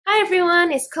Hi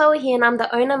everyone, it's Chloe here and I'm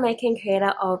the owner, maker and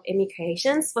creator of Emmy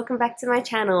Creations. Welcome back to my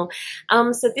channel.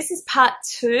 So this is part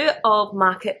 2 of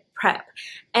market prep,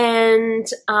 and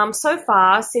so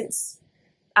far since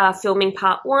filming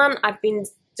part 1, I've been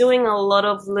doing a lot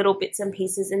of little bits and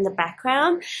pieces in the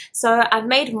background. So I've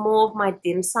made more of my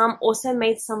dim sum, also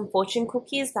made some fortune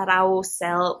cookies that I will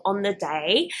sell on the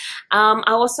day. I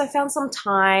also found some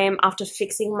time after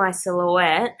fixing my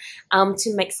silhouette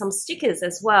to make some stickers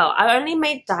as well. I only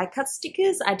made die cut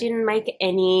stickers. I didn't make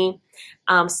any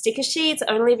sticker sheets,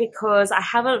 only because I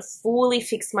haven't fully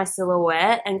fixed my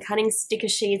silhouette and cutting sticker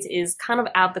sheets is kind of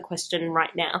out of the question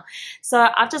right now. So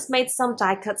I've just made some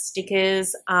die cut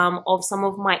stickers of some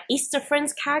of my Easter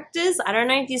Friends characters. I don't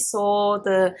know if you saw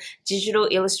the digital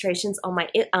illustrations on my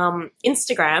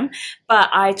Instagram, but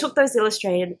I took those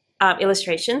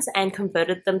illustrations and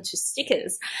converted them to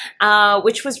stickers,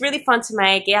 which was really fun to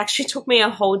make. It actually took me a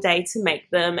whole day to make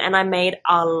them, and I made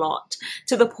a lot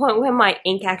to the point where my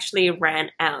ink actually ran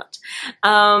out.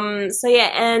 So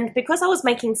yeah, and because I was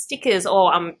making stickers,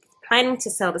 or I'm planning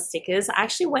to sell the stickers, I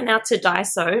actually went out to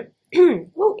Daiso.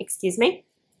 Oh, excuse me.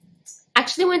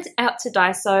 Actually went out to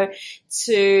Daiso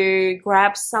to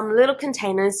grab some little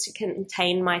containers to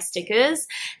contain my stickers.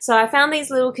 So I found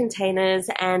these little containers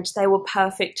and they were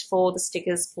perfect for the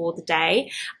stickers for the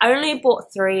day. I only bought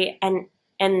 3, and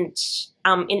in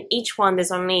each one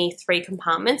there's only 3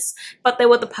 compartments, but they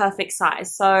were the perfect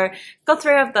size. So got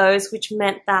 3 of those, which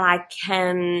meant that I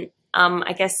can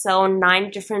I guess sell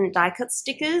 9 different die cut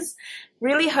stickers.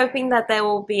 Really hoping that they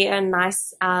will be a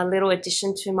nice little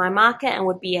addition to my market and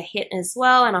would be a hit as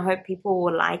well, and I hope people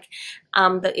will like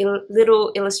the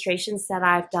little illustrations that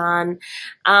I've done.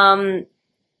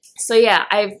 So yeah,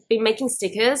 I've been making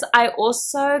stickers. I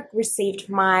also received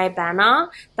my banner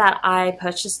that I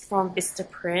purchased from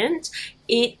Vistaprint.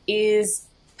 It is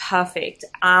perfect.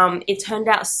 It turned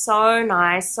out so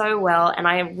nice, so well, and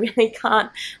I really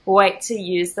can't wait to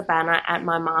use the banner at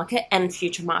my market and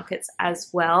future markets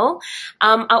as well.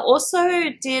 I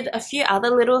also did a few other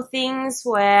little things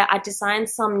where I designed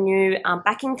some new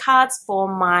backing cards for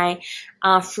my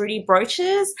fruity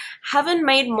brooches. Haven't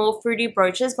made more fruity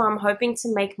brooches, but I'm hoping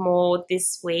to make more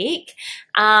this week.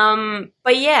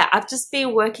 But yeah, I've just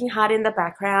been working hard in the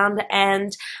background,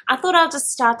 and I thought I'll just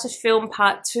start to film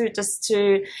part 2 just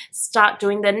to start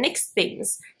doing the next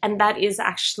things, and that is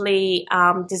actually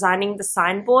designing the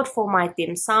signboard for my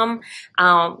dim sum.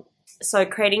 So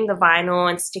creating the vinyl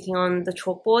and sticking on the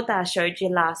chalkboard that I showed you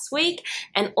last week,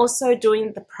 and also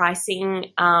doing the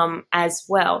pricing as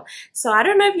well. So I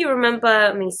don't know if you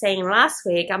remember me saying last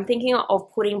week, I'm thinking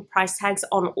of putting price tags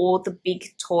on all the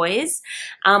big toys,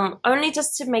 only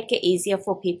just to make it easier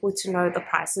for people to know the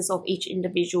prices of each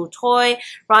individual toy,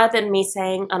 rather than me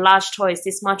saying a large toy is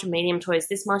this much, a medium toy is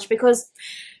this much, because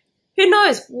who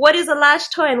knows what is a large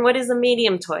toy and what is a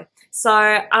medium toy. So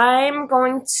I'm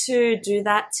going to do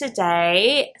that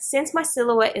today. Since my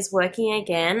silhouette is working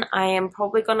again, I am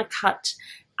probably going to cut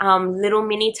little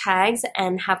mini tags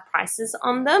and have prices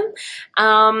on them.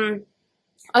 I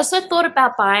also thought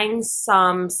about buying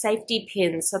some safety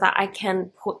pins so that I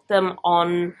can put them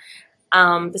on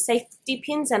the safety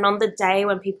pins, and on the day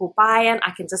when people buy it,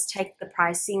 I can just take the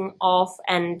pricing off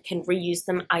and can reuse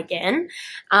them again.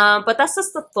 But that's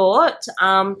just the thought.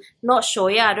 Not sure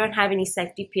yet. I don't have any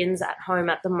safety pins at home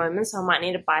at the moment, so I might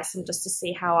need to buy some just to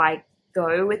see how I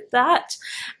go with that.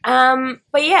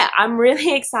 But yeah, I'm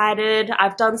really excited.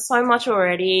 I've done so much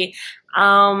already.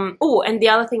 Oh, and the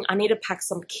other thing, I need to pack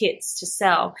some kits to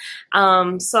sell.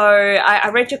 So I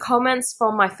read your comments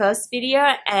from my first video,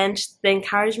 and the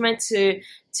encouragement to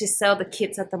sell the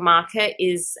kits at the market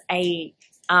is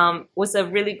was a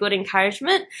really good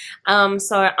encouragement.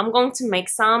 So I'm going to make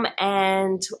some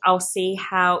and I'll see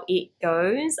how it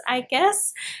goes, I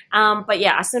guess. But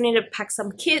yeah, I still need to pack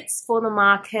some kits for the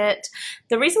market.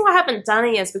 The reason why I haven't done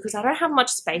it is because I don't have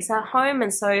much space at home,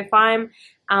 and so if I'm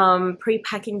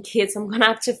pre-packing kits, I'm gonna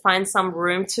have to find some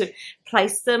room to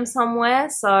place them somewhere.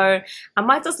 So I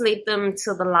might just leave them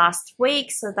till the last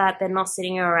week so that they're not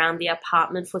sitting around the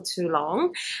apartment for too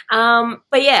long.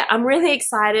 But yeah, I'm really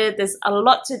excited. There's a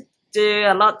lot to do,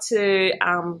 a lot to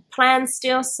plan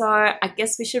still, so I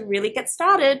guess we should really get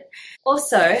started.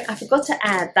 Also, I forgot to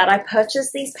add that I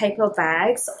purchased these paper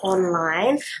bags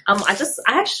online. I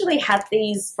actually had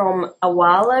these from a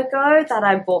while ago that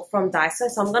I bought from Daiso,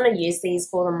 so I'm going to use these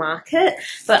for the market,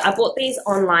 but I bought these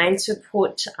online to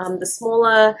put the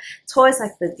smaller toys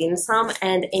like the dim sum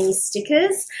and any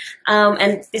stickers,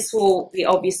 and this will be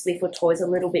obviously for toys a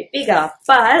little bit bigger,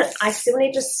 but I still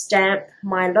need to stamp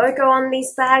my logo on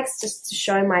these bags just to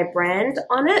show my brand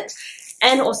on it.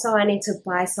 And also I need to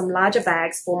buy some larger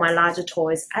bags for my larger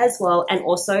toys as well, and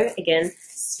also again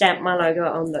stamp my logo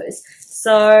on those.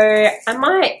 So I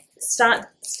might start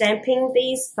stamping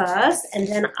these first, and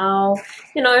then I'll,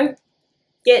 you know,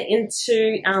 get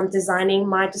into designing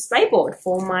my display board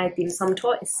for my dim sum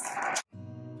toys.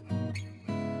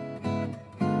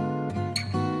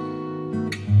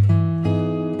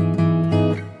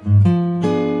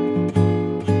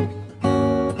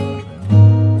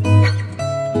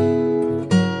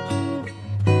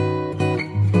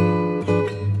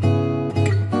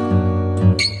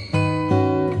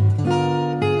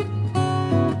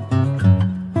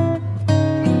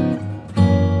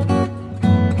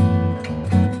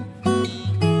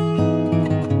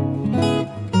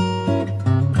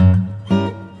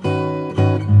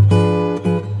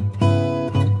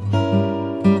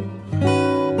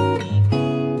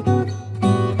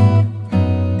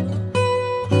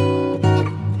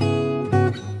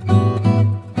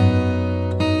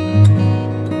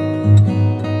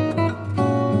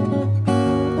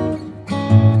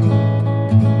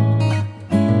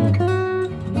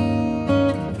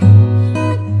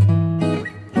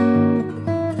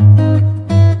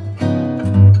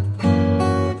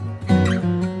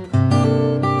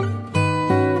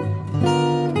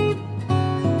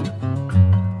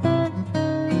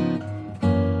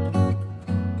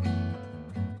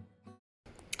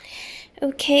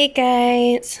 Okay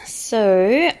guys,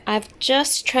 so I've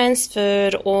just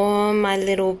transferred all my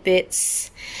little bits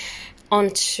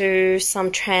onto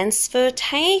some transfer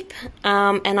tape,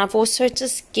 and I've also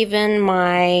just given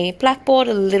my blackboard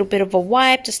a little bit of a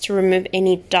wipe just to remove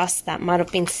any dust that might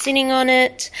have been sitting on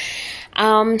it.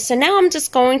 So now I'm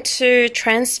just going to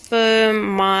transfer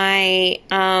my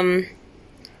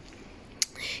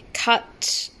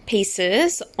cut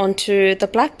pieces onto the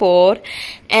blackboard,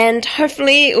 and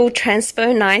hopefully it will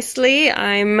transfer nicely.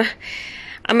 I'm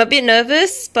a bit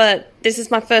nervous, but this is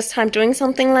my first time doing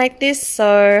something like this,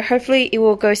 so hopefully it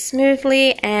will go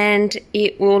smoothly and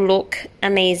it will look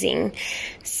amazing.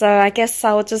 So I guess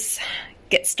I'll just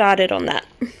get started on that.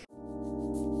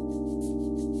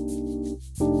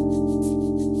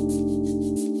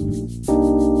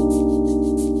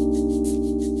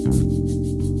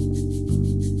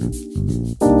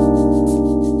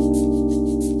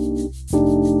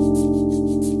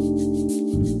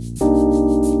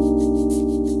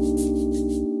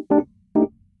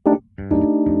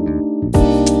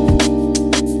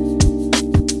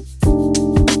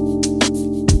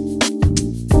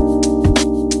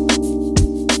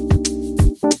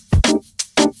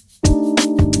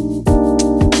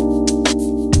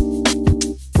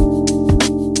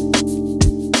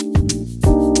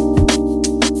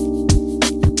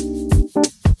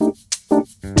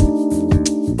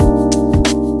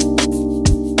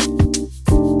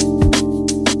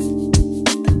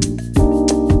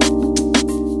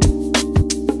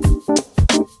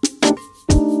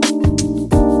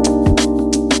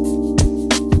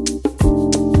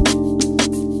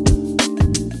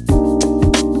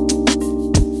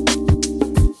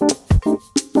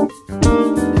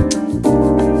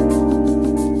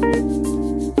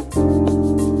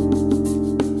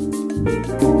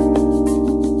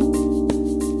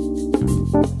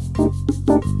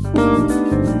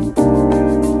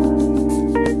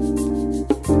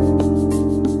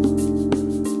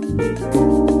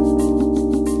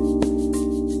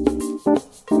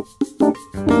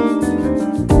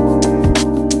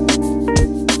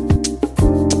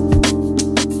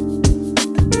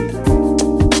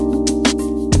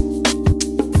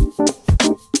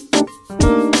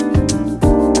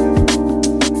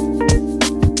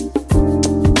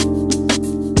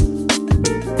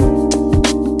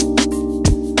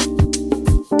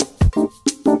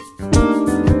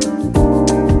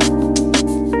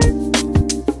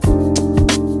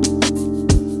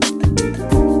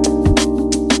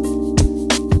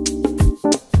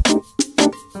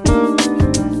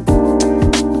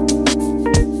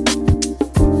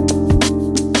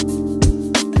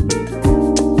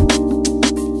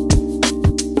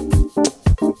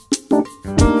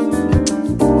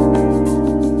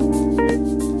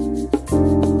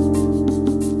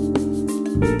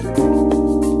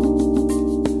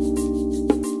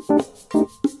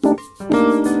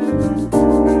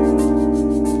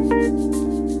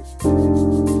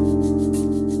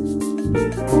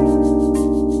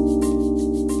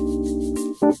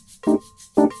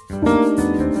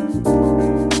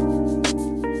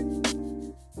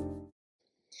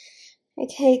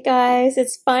 Okay guys,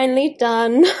 it's finally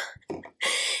done.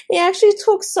 It actually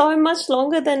took so much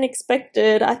longer than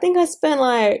expected. I think I spent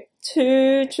like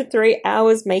 2 to 3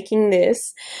 hours making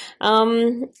this.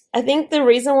 I think the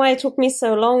reason why it took me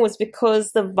so long was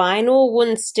because the vinyl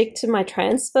wouldn't stick to my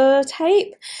transfer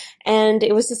tape, and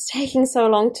it was just taking so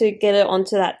long to get it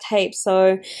onto that tape.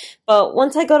 So, but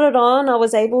once I got it on, I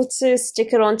was able to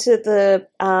stick it onto the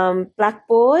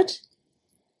blackboard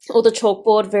or the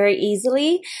chalkboard very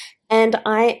easily. And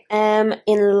I am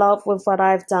in love with what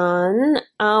I've done.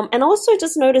 And also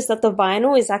just noticed that the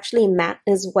vinyl is actually matte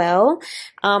as well.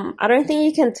 I don't think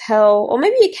you can tell, or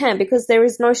maybe you can, because there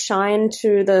is no shine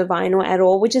to the vinyl at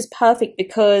all, which is perfect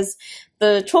because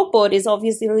the chalkboard is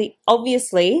obviously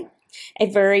a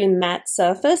very matte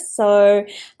surface. So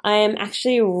I am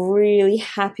actually really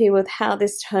happy with how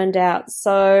this turned out.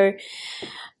 So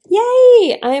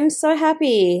yay, I am so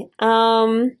happy.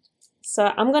 So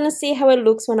I'm going to see how it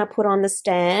looks when I put on the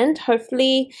stand.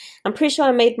 Hopefully, I'm pretty sure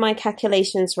I made my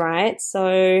calculations right.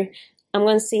 So I'm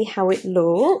going to see how it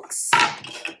looks.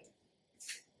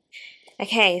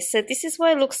 Okay, so this is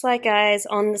what it looks like, guys,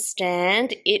 on the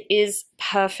stand. It is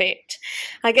perfect.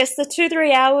 I guess the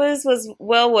 2-3 hours was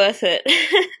well worth it.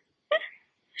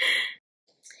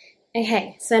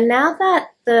 Okay, so now that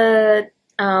the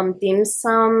dim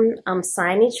sum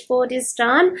signage board is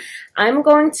done, I'm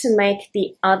going to make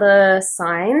the other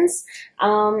signs.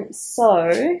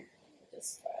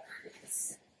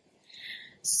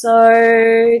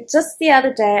 So just the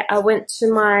other day I went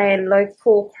to my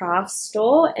local craft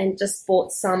store and just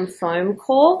bought some foam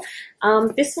core.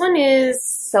 This one is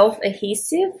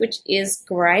self-adhesive, which is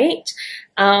great.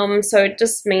 So it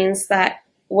just means that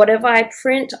whatever I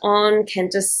print on can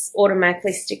just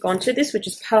automatically stick onto this, which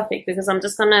is perfect because I'm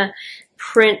just going to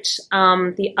print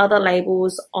the other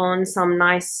labels on some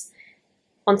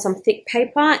thick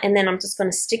paper, and then I'm just going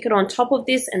to stick it on top of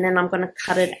this, and then I'm going to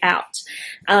cut it out.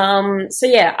 So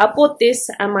yeah, I bought this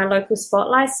at my local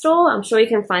Spotlight store. I'm sure you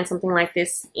can find something like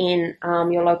this in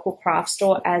your local craft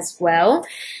store as well.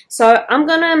 So I'm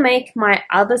going to make my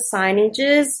other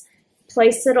signages,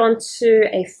 place it onto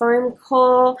a foam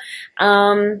core.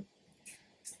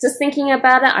 Just thinking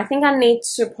about it, I think I need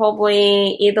to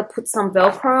probably either put some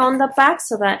Velcro on the back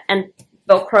and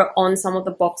Velcro on some of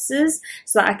the boxes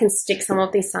so that I can stick some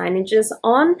of these signages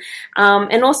on.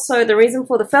 And also the reason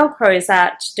for the Velcro is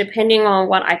that depending on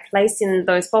what I place in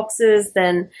those boxes,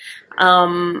 then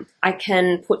I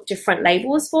can put different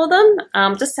labels for them,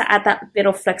 just to add that bit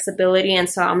of flexibility, and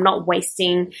so I'm not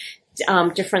wasting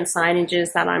different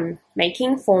signages that I'm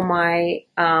making for my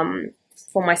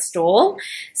store.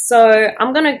 So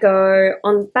I'm gonna go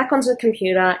back onto the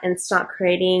computer and start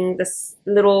creating this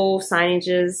little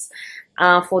signages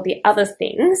for the other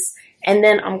things, and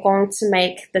then I'm going to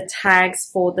make the tags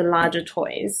for the larger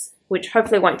toys, which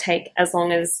hopefully won't take as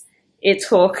long as it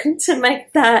took to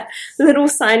make that little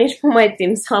signage for my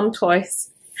dim sum toys.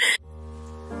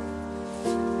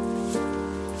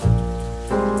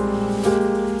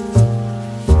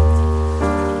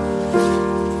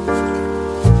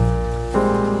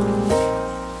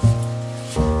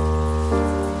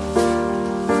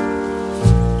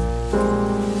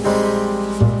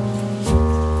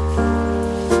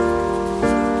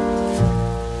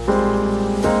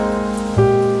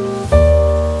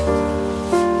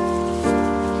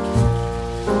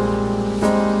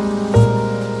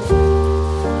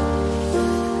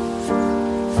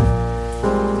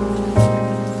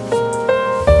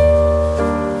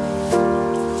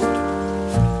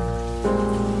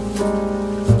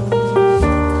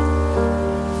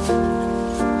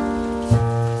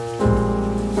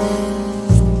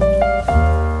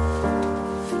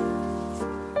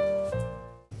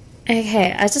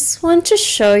 Okay, I just want to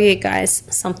show you guys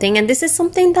something, and this is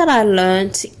something that I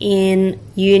learned in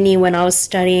uni when I was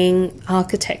studying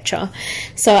architecture.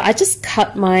 So I just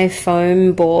cut my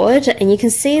foam board, and you can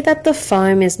see that the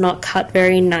foam is not cut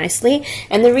very nicely,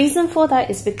 and the reason for that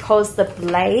is because the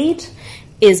blade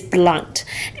is blunt.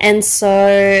 And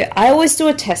so I always do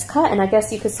a test cut, and I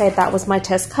guess you could say that was my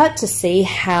test cut to see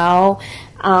how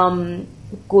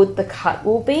good the cut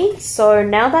will be. So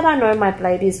now that I know my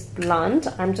blade is blunt,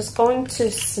 I'm just going to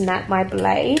snap my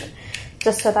blade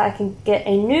just so that I can get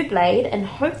a new blade, and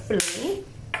hopefully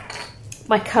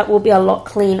my cut will be a lot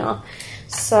cleaner.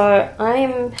 So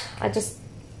I just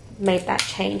made that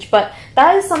change, but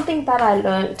that is something that I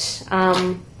learnt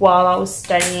while I was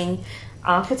studying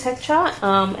architecture,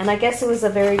 and I guess it was a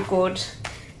very good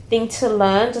thing to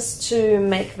learn, just to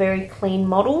make very clean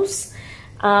models.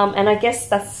 And I guess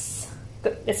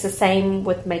it's the same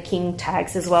with making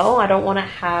tags as well. I don't want to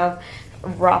have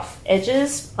rough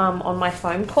edges on my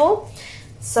foam core.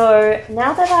 So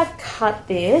now that I've cut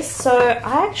this, so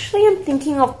I actually am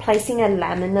thinking of placing a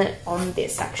laminate on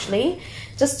this actually,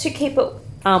 just to keep it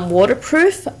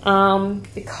waterproof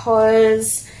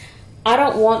because I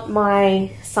don't want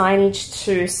my signage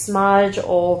to smudge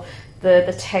or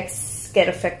the text get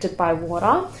affected by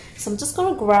water. So I'm just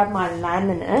going to grab my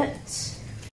laminate.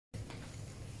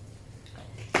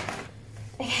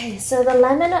 Okay, so the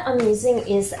laminate I'm using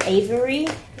is Avery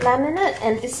laminate,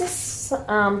 and this is the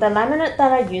laminate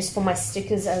that I use for my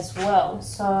stickers as well.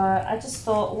 So I just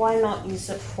thought, why not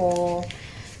use it for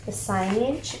the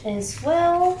signage as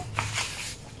well.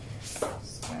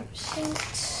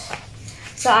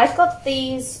 So I've got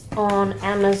these on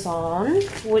Amazon,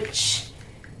 which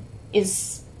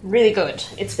is really good.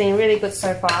 It's been really good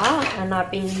so far, and I've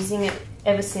been using it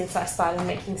ever since I started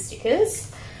making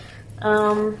stickers.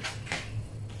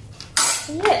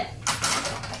 Yeah.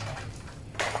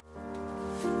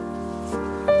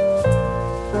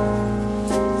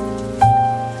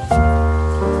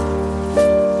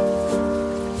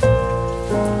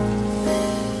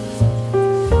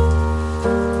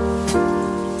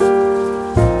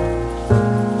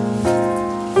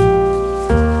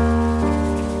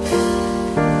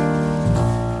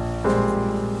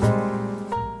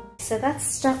 So that's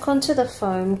stuck onto the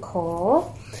foam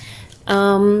core.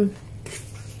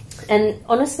 And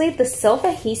honestly, the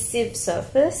self-adhesive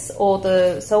surface or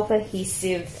the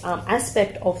self-adhesive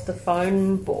aspect of the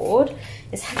foam board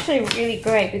is actually really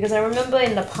great, because I remember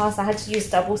in the past I had to use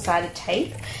double-sided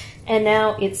tape and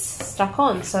now it's stuck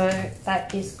on. So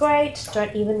that is great.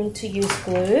 Don't even need to use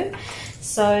glue.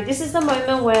 So this is the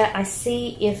moment where I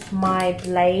see if my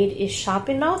blade is sharp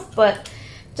enough, but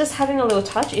just having a little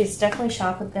touch is definitely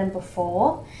sharper than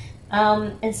before.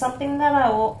 And something that I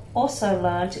also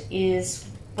learned is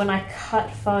when I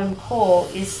cut foam core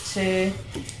is to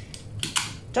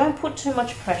don't put too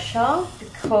much pressure,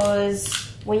 because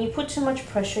when you put too much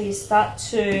pressure you start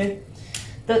to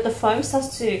the foam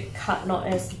starts to cut not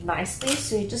as nicely.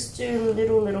 So you just do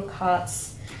little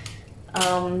cuts,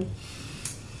 and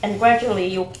gradually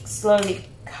you'll slowly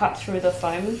cut through the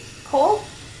foam core,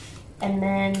 and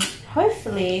then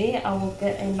hopefully I will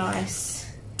get a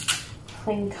nice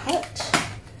clean cut.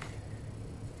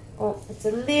 Oh, it's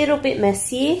a little bit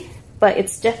messy, but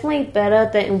it's definitely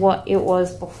better than what it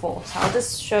was before. So I'll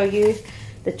just show you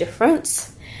the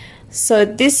difference. So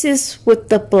this is with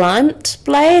the blunt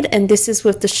blade and this is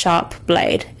with the sharp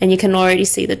blade, and you can already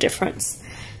see the difference.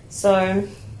 So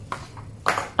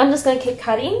I'm just going to keep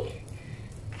cutting.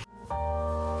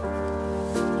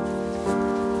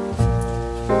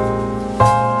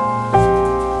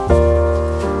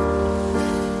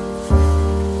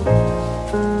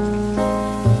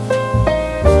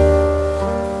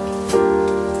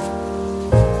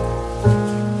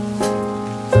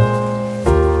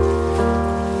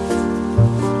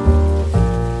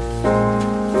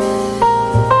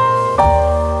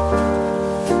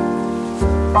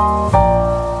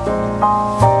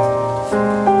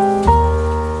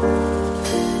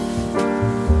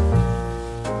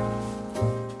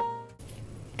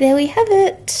 There we have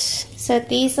it. So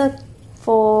these are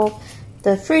for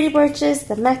the fruity brooches,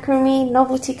 the macrame,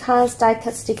 novelty cards, die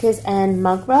cut stickers, and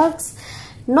mug rugs.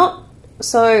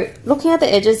 So looking at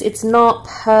the edges, it's not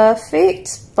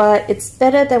perfect, but it's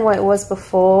better than what it was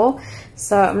before.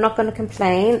 So I'm not going to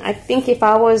complain. I think if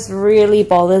I was really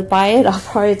bothered by it, I'll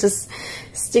probably just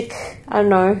stick, I don't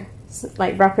know,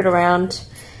 like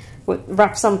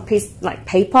wrap some piece like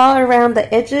paper around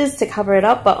the edges to cover it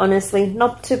up, but honestly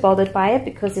not too bothered by it,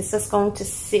 because it's just going to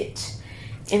sit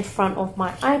in front of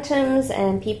my items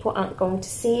and people aren't going to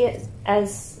see it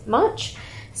as much.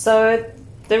 So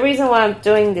the reason why I'm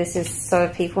doing this is so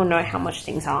people know how much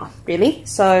things are, really.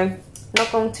 So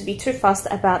not going to be too fussed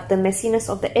about the messiness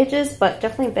of the edges, but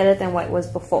definitely better than what it was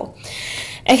before.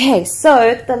 Okay,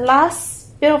 so the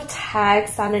last bit of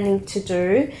tags that I need to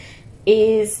do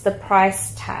is the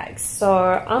price tags. So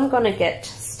I'm gonna get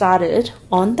started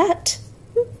on that.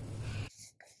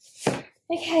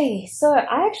 Okay, so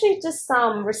I actually just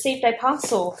received a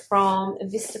parcel from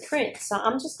Vista Print, so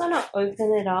I'm just gonna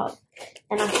open it up,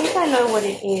 and I think I know what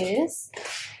it is.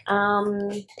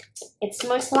 It's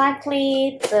most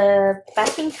likely the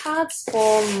backing cards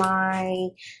for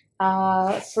my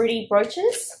fruity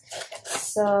brooches,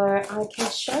 so I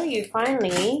can show you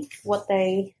finally what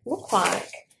they look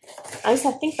like. At least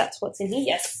I think that's what's in here.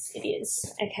 Yes, it is.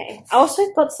 Okay. I also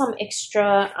got some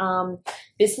extra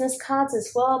business cards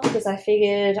as well, because I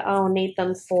figured I'll need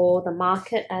them for the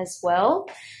market as well.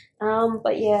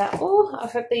 But yeah, oh, I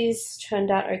hope these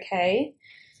turned out okay.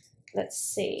 Let's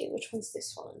see, which one's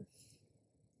this one?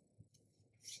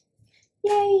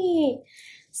 Yay!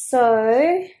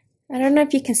 So I don't know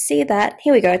if you can see that.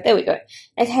 Here we go. There we go.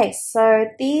 Okay, so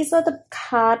these are the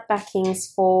card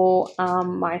backings for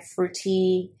my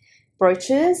fruity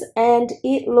brooches, and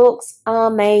it looks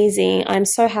amazing. I'm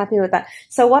so happy with that.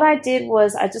 So what I did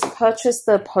was I just purchased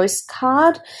the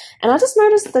postcard, and I just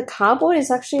noticed the cardboard is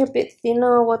actually a bit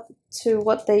thinner to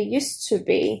what they used to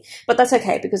be, but that's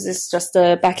okay because it's just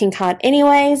a backing card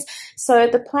anyways. So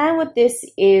the plan with this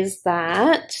is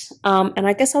that, and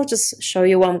I guess I'll just show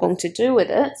you what I'm going to do with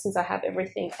it since I have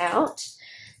everything out.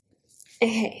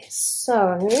 Okay,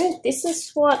 so this is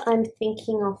what I'm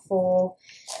thinking of for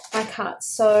my cards.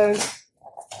 So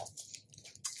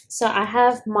I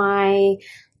have my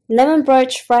lemon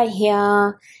brooch right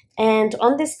here, and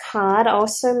on this card I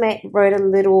also wrote a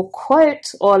little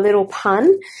quote or a little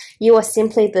pun: "You are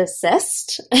simply the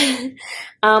zest."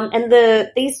 And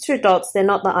these two dots, they're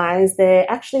not the eyes, they're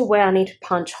actually where I need to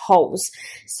punch holes.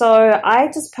 So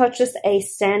I just purchased a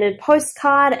standard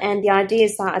postcard, and the idea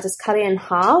is that I just cut it in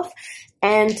half,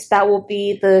 and that will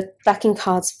be the backing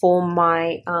cards for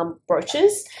my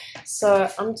brooches. So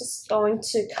I'm just going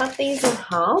to cut these in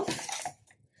half.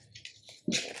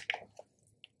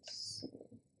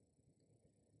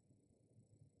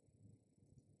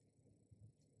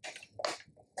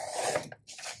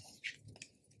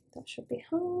 That should be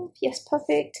half. Yes,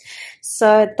 perfect.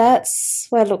 So that's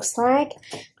what it looks like.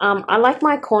 I like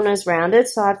my corners rounded,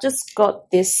 so I've just got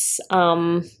this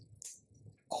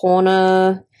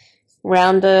corner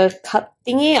rounder cut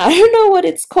thingy. I don't know what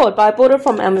it's called, but I bought it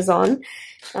from Amazon.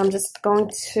 I'm just going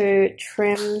to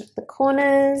trim the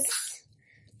corners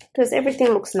because everything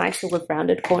looks nicer with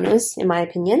rounded corners, in my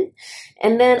opinion.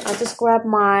 And then I just grab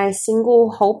my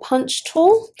single hole punch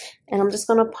tool, and I'm just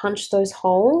going to punch those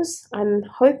holes. I'm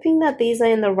hoping that these are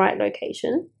in the right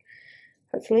location.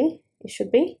 Hopefully it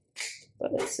should be,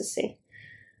 but let's just see.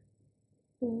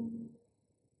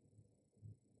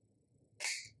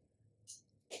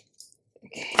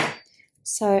 Okay,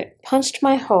 so punched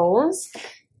my holes,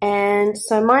 and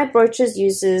so my brooches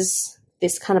uses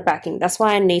this kind of backing. That's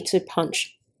why I need to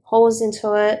punch holes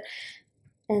into it.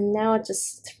 And now I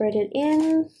just thread it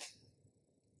in.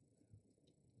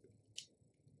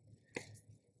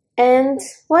 And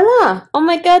voila! Oh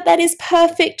my god, that is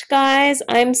perfect, guys.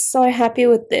 I'm so happy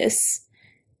with this.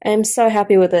 I'm so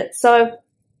happy with it. So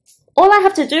all I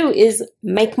have to do is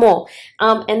make more.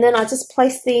 And then I just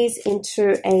place these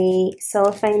into a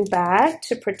cellophane bag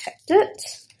to protect it.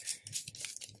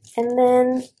 And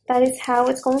then that is how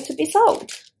it's going to be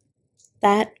sold.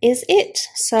 That is it.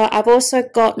 So I've also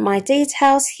got my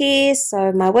details here.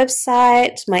 So my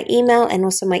website, my email, and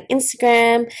also my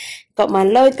Instagram. Got my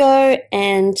logo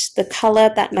and the color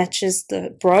that matches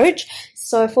the brooch.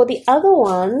 So for the other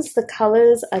ones, the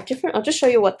colors are different. I'll just show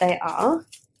you what they are.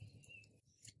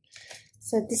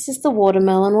 So this is the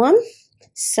watermelon one.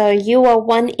 So you are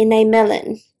one in a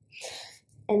melon.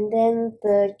 And then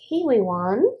the kiwi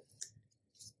one.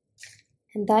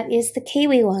 And that is the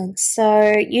kiwi one.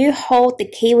 So you hold the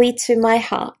kiwi to my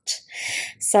heart.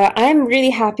 So I'm really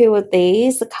happy with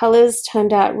these. The colors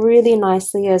turned out really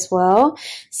nicely as well.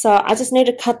 So I just need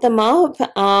to cut them up.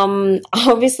 I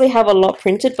obviously have a lot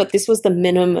printed, but this was the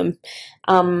minimum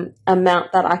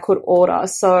amount that I could order.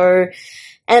 So,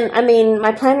 and I mean,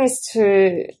 my plan is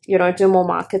to, you know, do more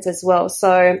markets as well.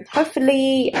 So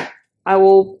hopefully I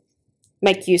will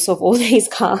make use of all these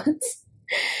cards.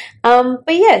 But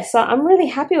yeah, so I'm really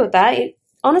happy with that. It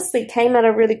honestly came at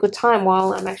a really good time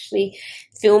while I'm actually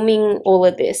filming all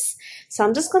of this. So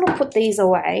I'm just going to put these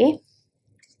away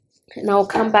and I'll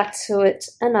come back to it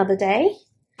another day.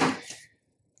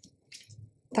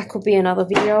 That could be another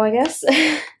video, I guess.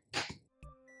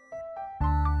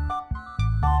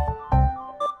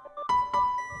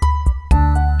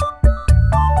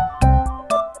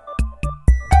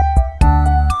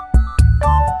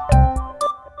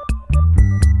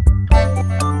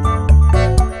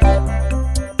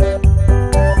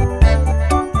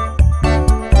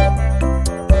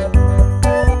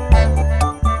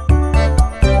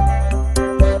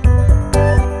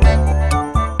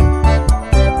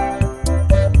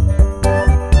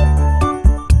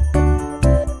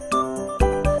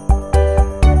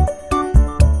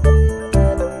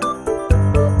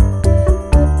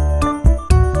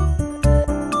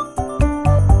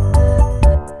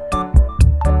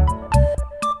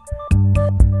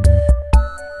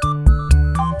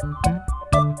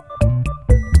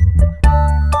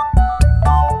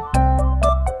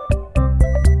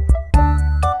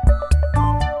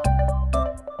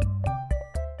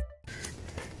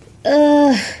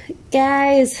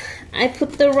 Guys, I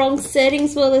put the wrong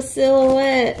settings for the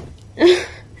silhouette.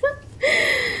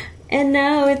 and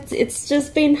now it's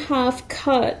just been half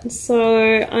cut, so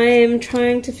I am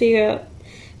trying to figure out,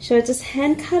 should I just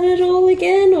hand cut it all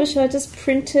again, or should I just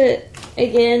print it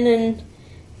again and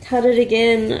cut it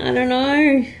again? I don't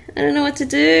know what to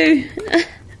do.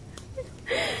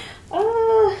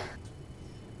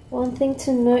 One thing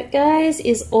to note, guys,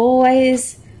 is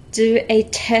always do a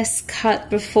test cut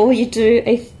before you do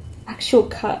a actual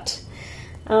cut.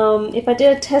 If I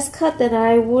did a test cut, then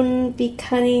I wouldn't be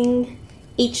cutting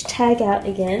each tag out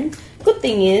again. Good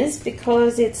thing is,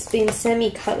 because it's been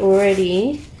semi-cut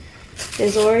already,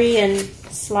 there's already a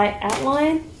slight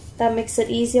outline that makes it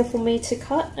easier for me to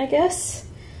cut, I guess.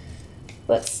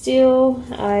 But still,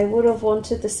 I would have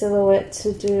wanted the silhouette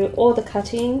to do all the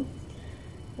cutting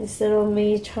instead of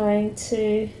me trying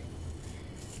to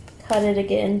cut it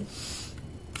again.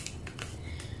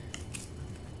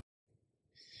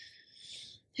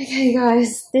 Okay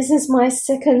guys, this is my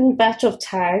second batch of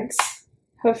tags.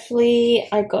 Hopefully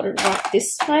I got it right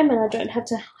this time and I don't have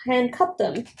to hand cut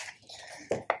them.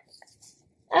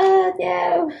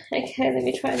 No. Okay, let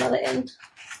me try another end.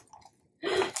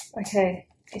 Okay,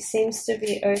 it seems to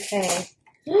be okay.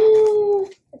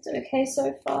 It's okay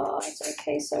so far, it's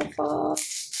okay so far.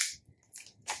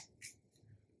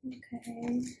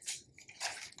 Okay.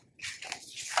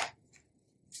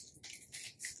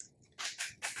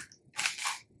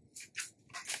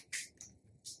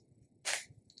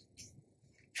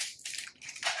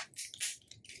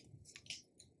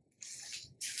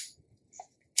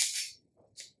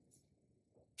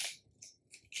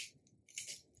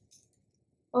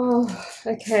 Oh,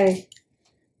 okay.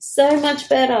 So much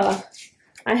better.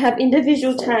 I have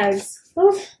individual tags.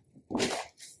 Oh.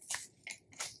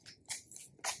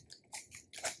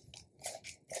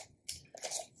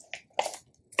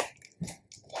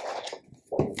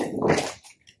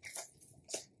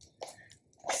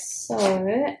 So,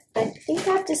 I think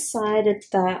I've decided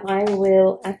that I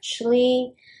will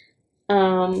actually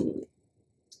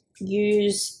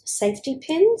use safety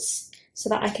pins so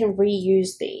that I can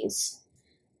reuse these.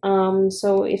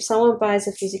 So if someone buys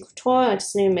a physical toy, I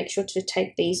just need to make sure to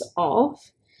take these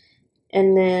off,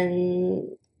 and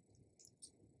then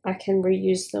I can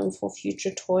reuse them for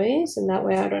future toys, and that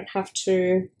way I don't have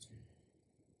to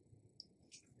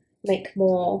make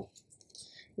more.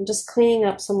 I'm just cleaning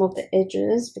up some of the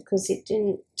edges because it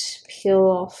didn't peel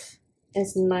off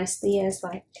as nicely as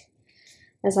I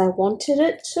wanted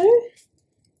it to,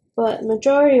 but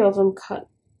majority of them cut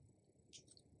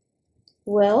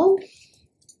well.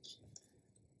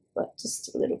 But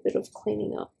just a little bit of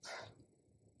cleaning up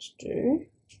to do.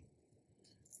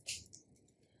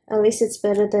 At least it's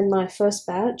better than my first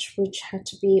batch, which had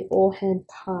to be all hand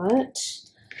cut,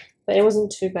 but it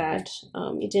wasn't too bad.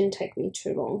 It didn't take me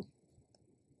too long.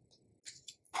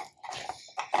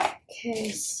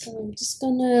 Okay, so I'm just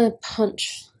gonna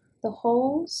punch the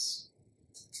holes.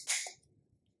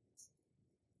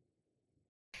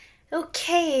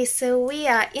 Okay, so we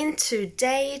are into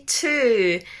day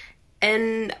 2.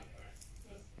 And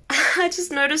I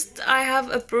just noticed I have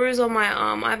a bruise on my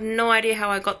arm. I have no idea how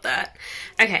I got that.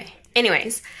 Okay,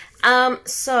 anyways.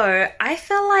 So I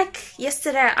felt like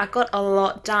yesterday I got a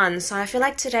lot done. So I feel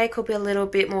like today could be a little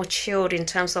bit more chilled in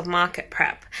terms of market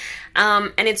prep.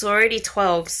 And it's already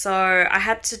 12. So I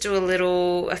had to do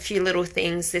a few little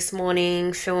things this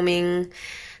morning, filming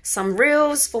some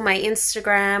reels for my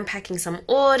Instagram, packing some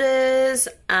orders,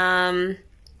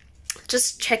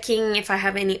 just checking if I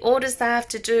have any orders that I have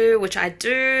to do, which I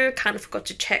do. Kind of forgot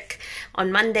to check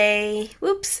on Monday.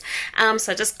 Whoops.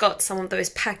 So I just got some of those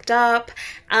packed up.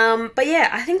 But yeah,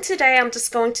 I think today I'm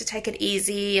just going to take it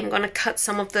easy. I'm going to cut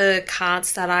some of the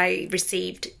cards that I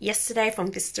received yesterday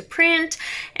from Vistaprint,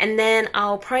 and then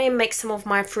I'll probably make some of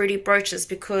my fruity brooches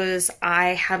because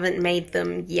I haven't made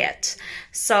them yet.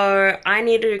 So I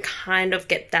need to kind of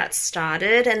get that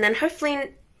started, and then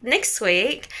hopefully next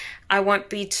week I won't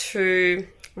be too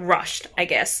rushed, I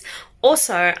guess.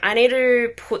 Also, I need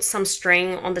to put some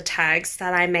string on the tags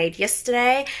that I made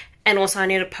yesterday, and also I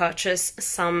need to purchase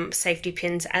some safety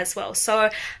pins as well. So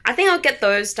I think I'll get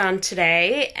those done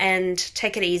today and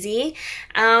take it easy.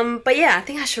 But yeah, I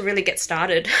think I should really get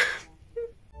started.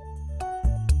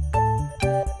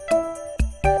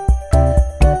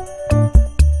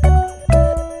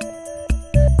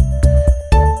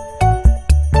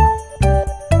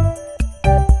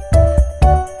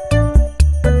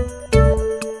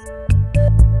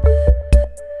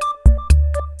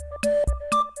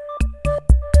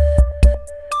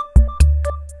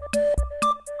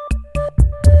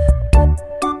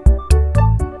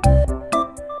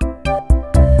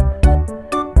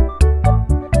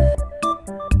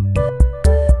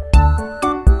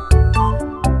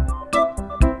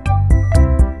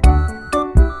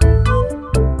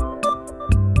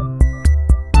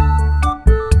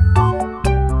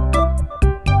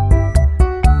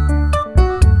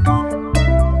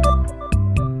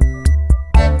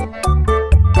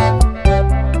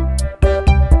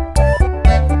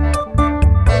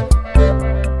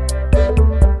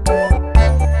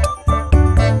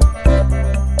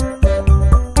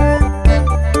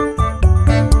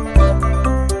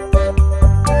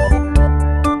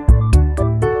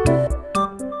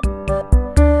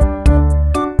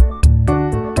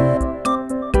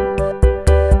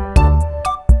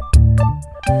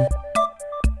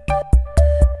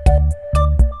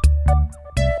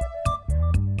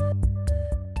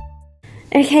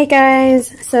 Okay guys,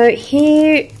 so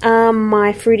here are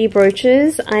my fruity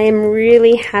brooches. I am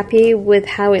really happy with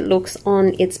how it looks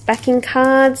on its backing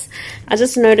cards. I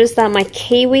just noticed that my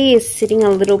kiwi is sitting a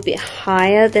little bit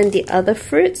higher than the other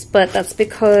fruits, but that's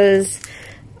because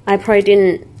I probably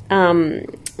didn't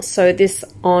sew this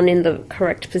on in the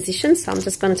correct position, so I'm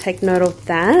just going to take note of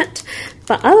that.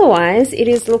 But otherwise, it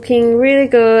is looking really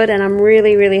good and I'm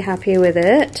really happy with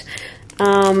it.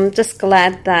 Just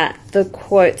glad that the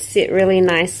quotes sit really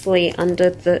nicely under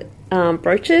the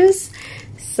brooches.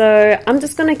 So I'm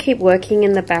just going to keep working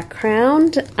in the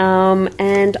background,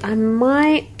 and I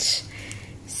might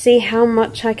see how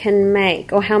much I can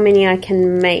make or how many I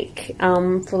can make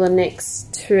for the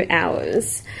next 2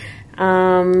 hours.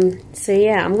 So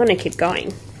yeah, I'm going to keep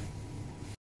going.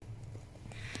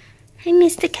 Hi,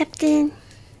 Mr. Captain.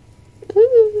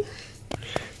 Ooh.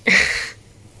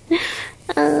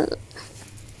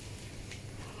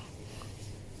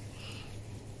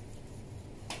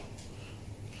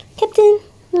 Captain, you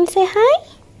want to say hi?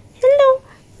 Hello.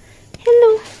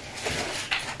 Hello.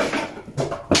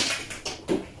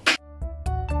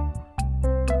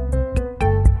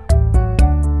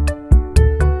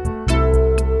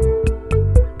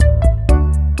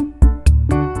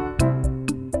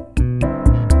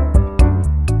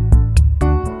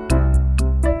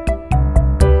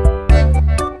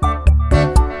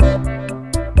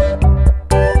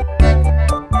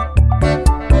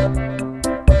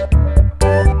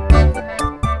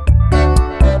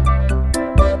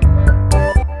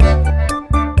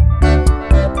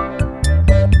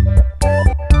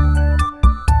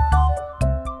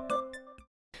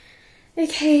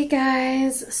 Okay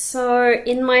guys, so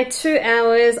in my 2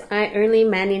 hours I only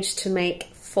managed to make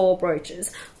 4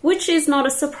 brooches, which is not a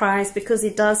surprise because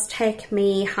it does take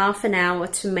me half an hour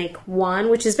to make one,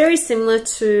 which is very similar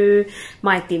to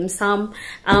my dim sum.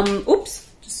 Oops,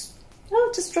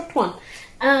 just dropped one.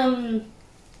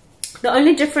 The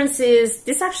only difference is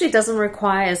this actually doesn't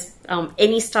require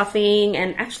any stuffing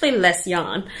and actually less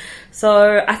yarn.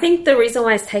 So I think the reason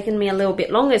why it's taken me a little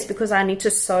bit longer is because I need to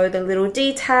sew the little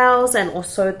details and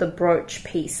also the brooch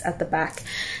piece at the back.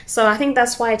 So I think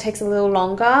that's why it takes a little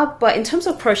longer. But in terms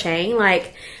of crocheting,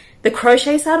 like the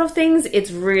crochet side of things,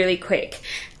 it's really quick.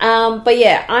 But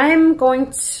yeah, I'm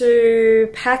going to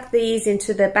pack these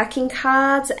into the backing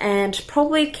cards and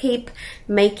probably keep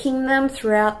making them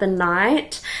throughout the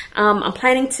night. I'm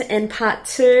planning to end part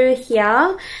 2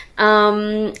 here,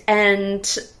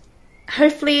 and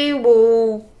hopefully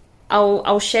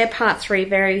I'll share part 3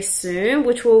 very soon,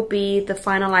 which will be the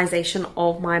finalization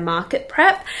of my market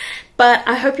prep. But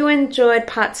I hope you enjoyed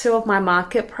part 2 of my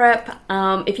market prep.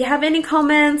 If you have any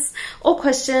comments or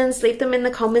questions, leave them in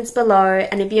the comments below.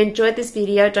 And if you enjoyed this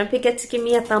video, don't forget to give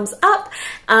me a thumbs up,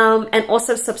 and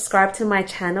also subscribe to my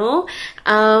channel.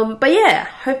 But yeah,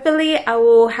 hopefully I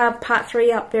will have part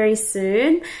 3 up very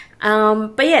soon.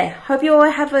 But yeah, hope you all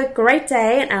have a great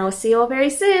day and I will see you all very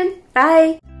soon.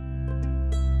 Bye!